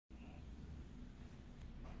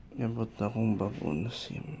Nabot na akong bago na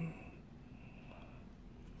SIM.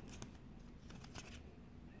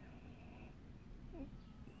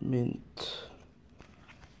 Mint.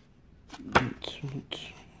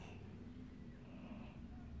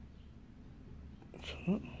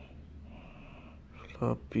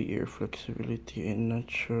 Floppy air flexibility and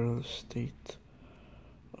natural state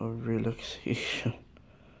of relaxation.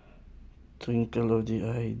 Twinkle of the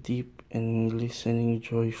eye, deep and glistening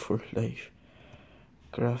joy for life.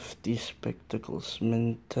 Crafty spectacles,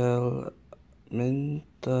 mental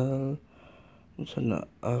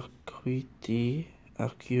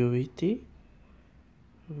acuity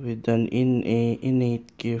with an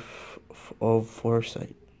innate gift of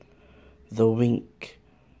foresight. The wink,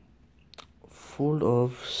 full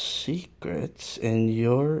of secrets and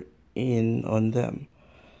you're in on them.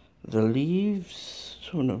 The leaves,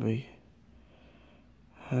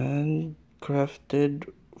 handcrafted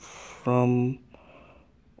from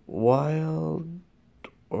wild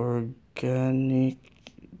organic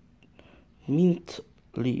mint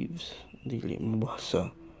leaves. Dili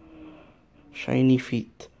mabasa. Shiny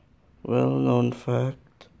feet. Well-known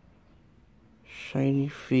fact. Shiny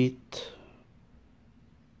feet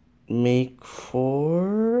make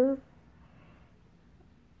for...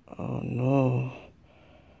 Oh no.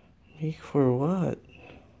 Make for what?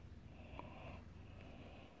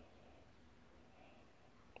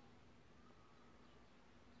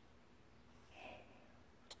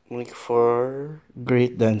 Make for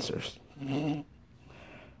great dancers.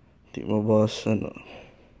 Di mabasa no.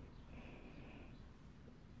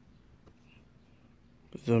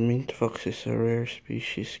 The mint fox is a rare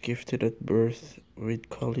species gifted at birth with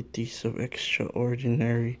qualities of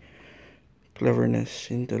extraordinary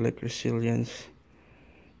cleverness, intellect, resilience,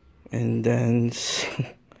 and dance.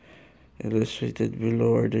 Illustrated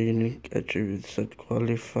below are the unique attributes that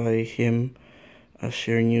qualify him as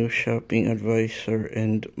your new shopping advisor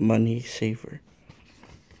and money saver.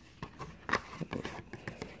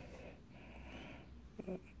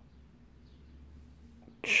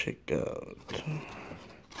 Check out.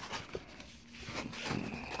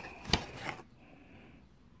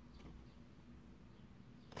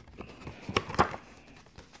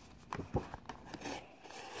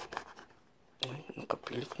 Ay,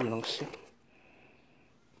 nakapilit mo lang siya.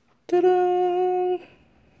 Ta-da!